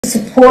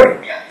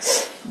support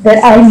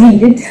that I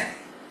needed.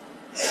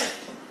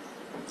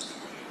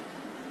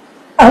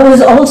 I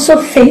was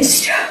also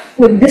faced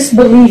with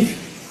disbelief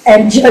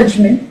and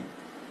judgment.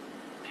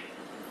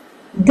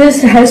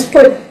 This has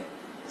put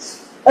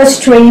a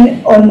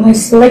strain on my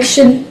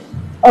selection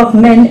of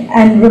men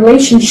and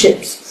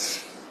relationships.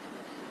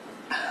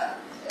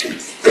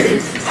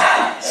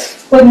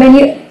 But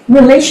many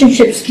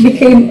relationships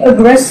became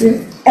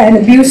aggressive and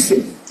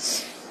abusive,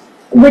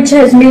 which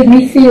has made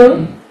me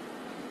feel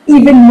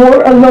even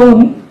more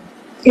alone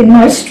in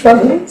my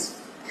struggles.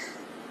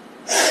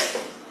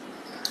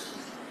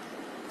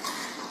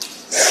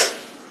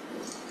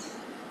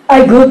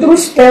 I go through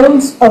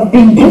spells of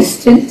being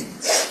distant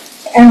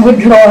and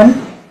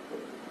withdrawn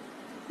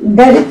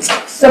that it's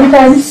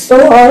sometimes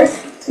so hard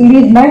to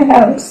leave my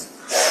house.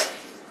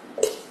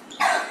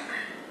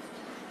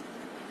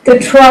 The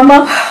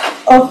trauma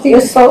of the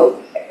assault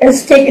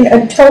has taken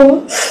a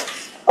toll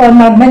on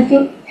my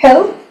mental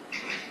health.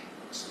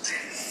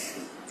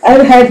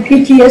 I've had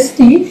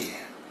PTSD,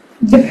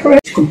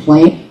 depression.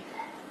 Complaint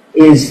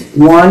is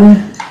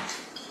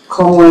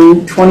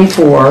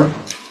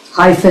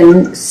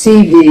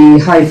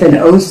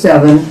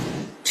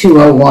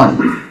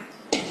 1:CV-07-201.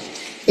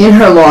 In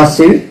her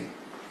lawsuit,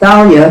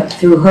 Thalia,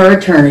 through her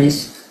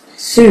attorneys,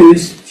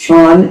 sues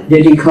Sean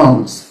Diddy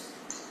Combs,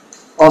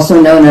 also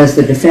known as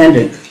the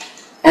defendant,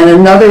 and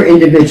another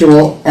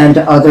individual and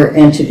other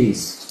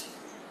entities.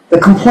 The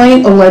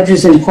complaint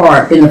alleges in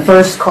part in the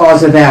first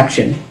cause of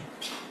action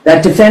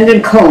that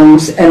defendant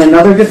Combs and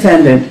another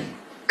defendant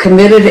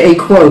committed a,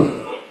 quote,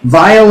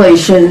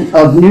 violation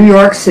of New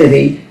York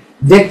City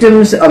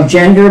Victims of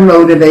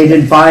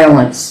Gender-Motivated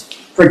Violence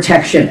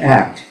Protection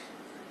Act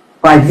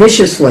by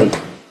viciously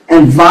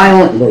and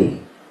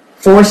violently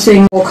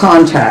forcing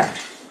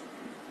contact,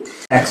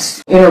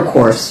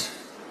 intercourse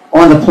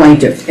on the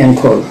plaintiff, end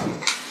quote.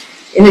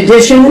 In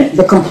addition,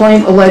 the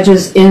complaint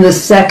alleges in the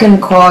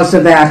second cause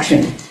of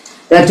action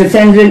that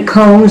defendant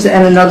Combs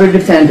and another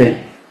defendant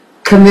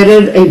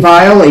committed a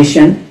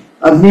violation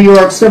of New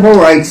York civil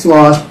rights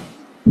law,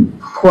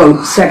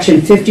 quote,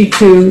 section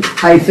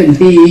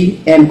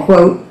 52-B, end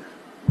quote,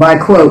 by,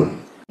 quote,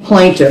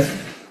 plaintiff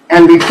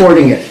and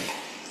reporting it.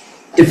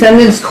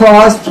 Defendants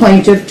caused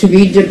plaintiff to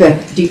be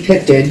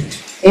depicted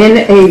in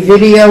a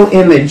video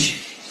image,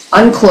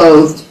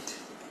 unclothed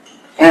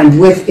and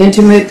with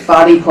intimate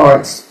body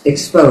parts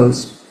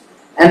exposed,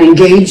 and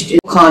engaged in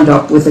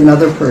conduct with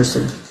another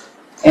person,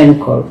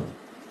 end quote.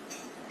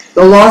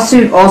 The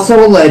lawsuit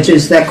also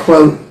alleges that,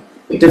 quote,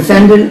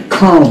 defendant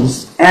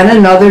Combs and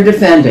another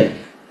defendant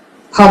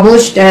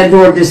published and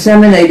or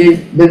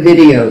disseminated the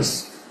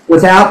videos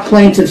without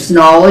plaintiff's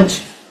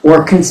knowledge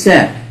or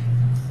consent.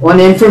 On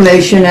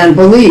information and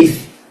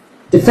belief,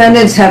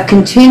 defendants have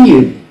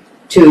continued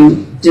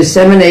to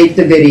disseminate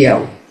the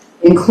video,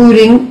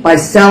 including by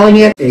selling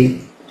it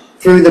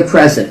through the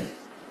present,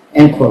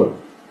 end quote.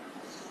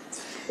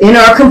 In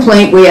our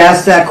complaint, we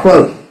ask that,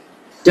 quote,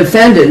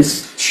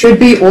 defendants should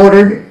be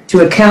ordered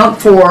to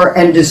account for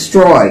and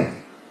destroy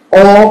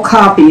all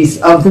copies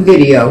of the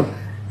video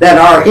that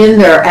are in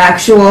their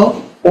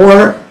actual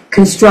or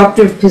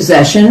constructive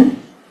possession,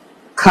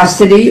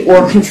 custody,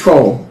 or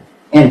control,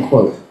 end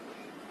quote.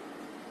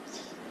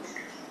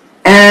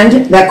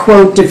 And that,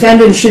 quote,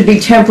 defendants should be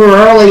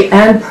temporarily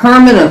and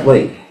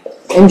permanently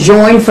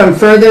enjoined from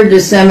further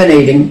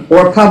disseminating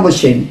or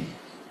publishing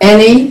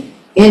any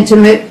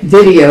intimate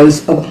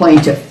videos of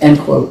plaintiff, end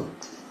quote.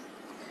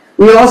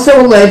 We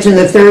also allege in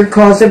the third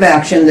cause of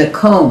action that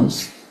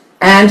Combs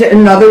and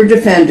another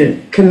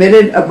defendant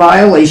committed a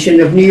violation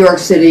of New York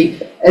City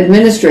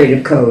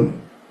Administrative Code,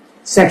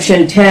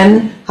 section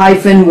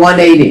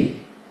 10-180,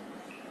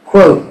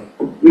 quote,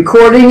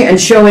 recording and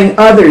showing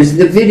others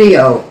the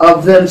video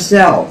of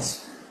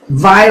themselves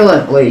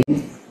violently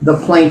the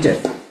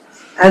plaintiff,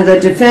 and the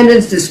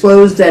defendants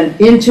disclosed an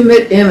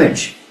intimate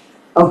image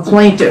of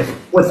plaintiff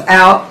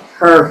without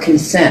her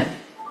consent,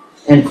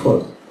 end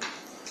quote.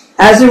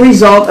 As a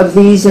result of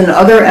these and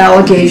other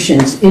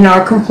allegations in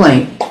our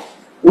complaint,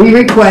 we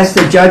request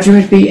that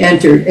judgment be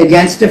entered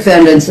against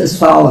defendants as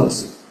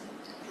follows.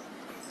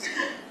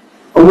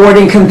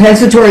 Awarding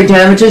compensatory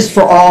damages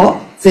for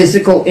all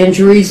physical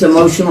injuries,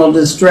 emotional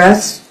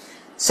distress,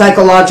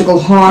 psychological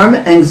harm,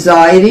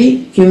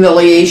 anxiety,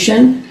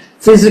 humiliation,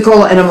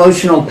 physical and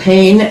emotional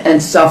pain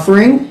and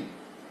suffering,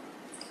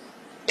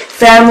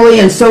 family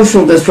and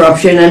social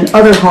disruption, and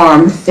other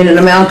harm in an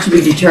amount to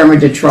be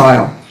determined at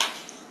trial.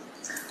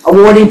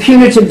 Awarding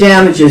punitive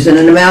damages in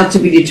an amount to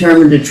be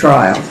determined at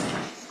trial.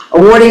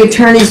 Awarding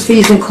attorneys'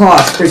 fees and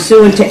costs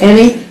pursuant to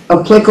any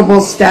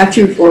applicable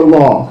statute or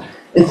law,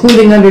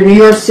 including under New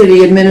York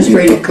City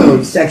Administrative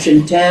Code,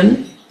 section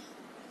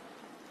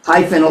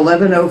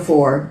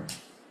 10-1104,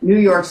 New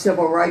York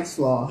Civil Rights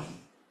Law.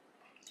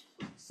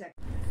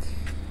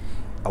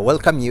 I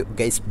welcome you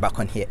guys back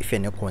on here. If you're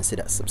new,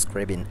 consider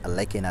subscribing,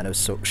 liking, and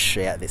also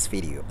share this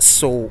video.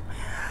 So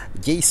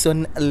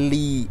Jason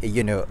Lee,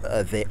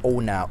 the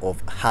owner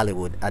of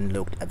Hollywood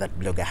Unlocked, that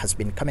blogger, has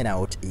been coming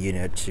out,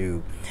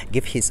 to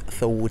give his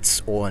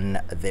thoughts on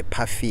the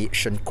Puffy,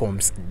 Sean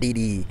Combs,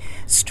 Diddy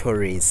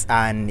stories.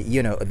 And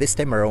this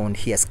time around,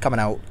 he has come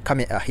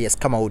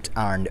out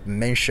and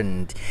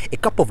mentioned a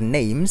couple of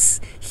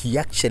names he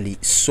actually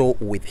saw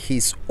with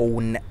his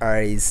own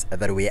eyes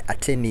that were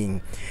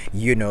attending,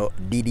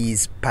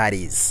 Diddy's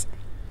parties.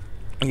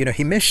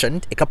 He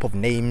mentioned a couple of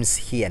names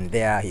here and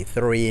there. He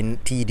threw in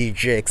TD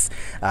Jakes.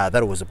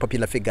 That was a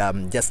popular figure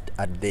just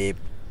at the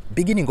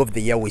beginning of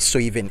the year. We saw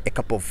even a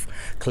couple of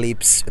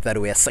clips that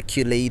were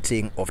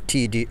circulating of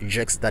TD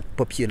Jakes, that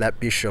popular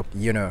bishop,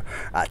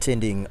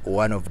 attending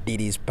one of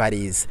Diddy's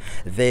parties.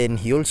 Then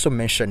he also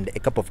mentioned a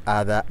couple of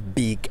other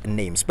big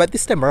names. But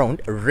this time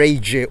around, Ray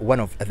J, one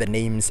of the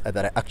names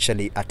that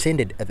actually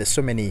attended the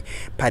so many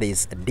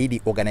parties Diddy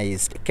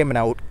organized, came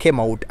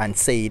out and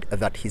said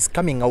that he's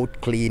coming out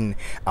clean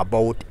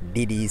about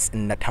Diddy's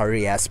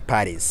notorious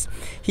parties.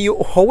 He,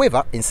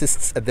 however,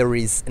 insists there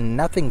is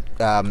nothing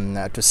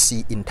to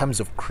see in terms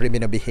of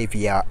criminal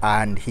behavior,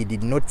 and he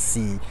did not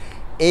see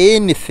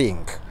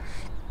anything,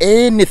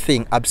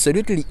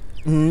 absolutely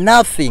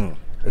nothing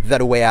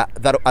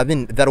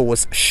that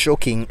was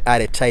shocking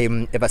at a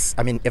time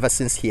ever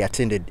since he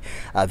attended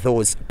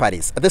those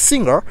parties. The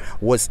singer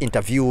was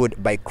interviewed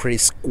by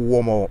Chris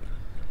Cuomo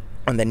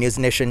on the News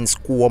Nation's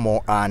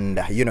Cuomo, and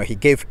he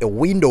gave a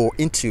window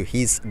into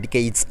his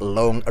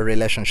decades-long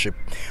relationship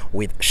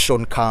with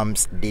Sean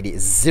Combs Diddy,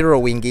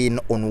 zeroing in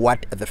on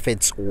what the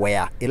feds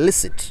were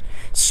illicit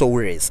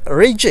stories.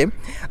 Ray J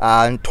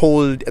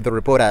told the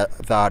reporter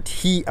that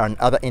he and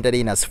other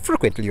entertainers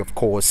frequently, of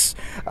course,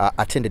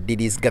 attended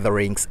Diddy's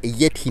gatherings,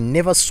 yet he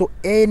never saw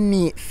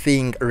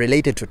anything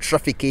related to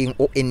trafficking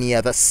or any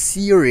other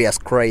serious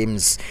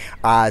crimes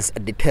as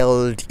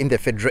detailed in the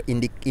federal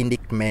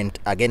indictment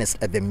against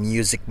the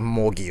music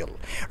mogul.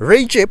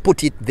 Ray J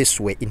put it this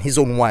way in his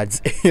own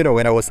words.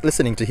 When I was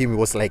listening to him, he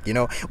was like,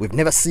 we've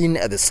never seen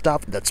the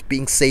stuff that's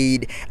being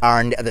said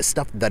and the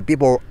stuff that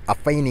people are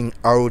finding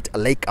out.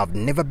 Like, I've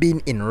never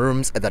been in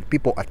rooms that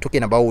people are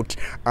talking about,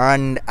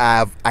 and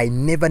I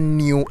never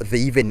knew they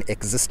even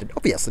existed.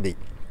 Obviously,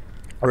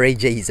 Ray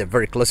J is a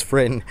very close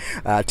friend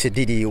to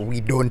Diddy.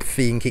 We don't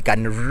think he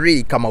can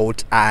really come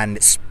out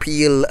and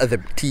spill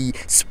the tea,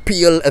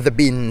 spill the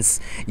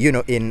beans,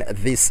 in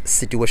this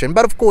situation.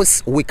 But of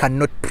course, we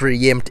cannot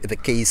preempt the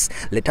case.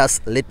 Let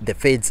the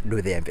feds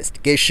do their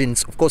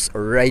investigations. Of course,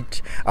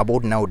 right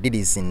about now,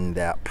 Diddy's in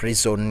the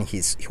prison.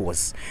 He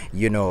was,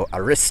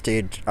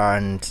 arrested,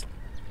 and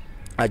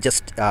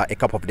just a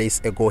couple of days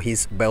ago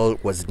his bail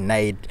was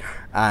denied,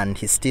 and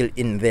he's still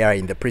in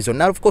the prison.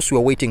 Now, of course, we're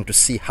waiting to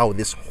see how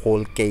this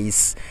whole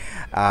case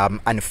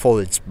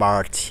unfolds,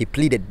 but he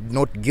pleaded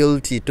not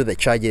guilty to the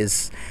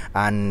charges,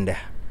 and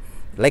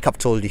like I've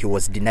told you, he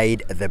was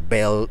denied the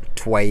bail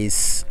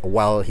twice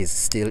while he's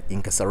still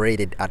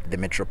incarcerated at the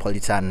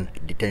Metropolitan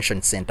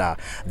Detention Center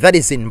that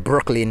is in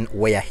Brooklyn,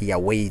 where he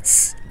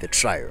awaits the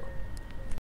trial.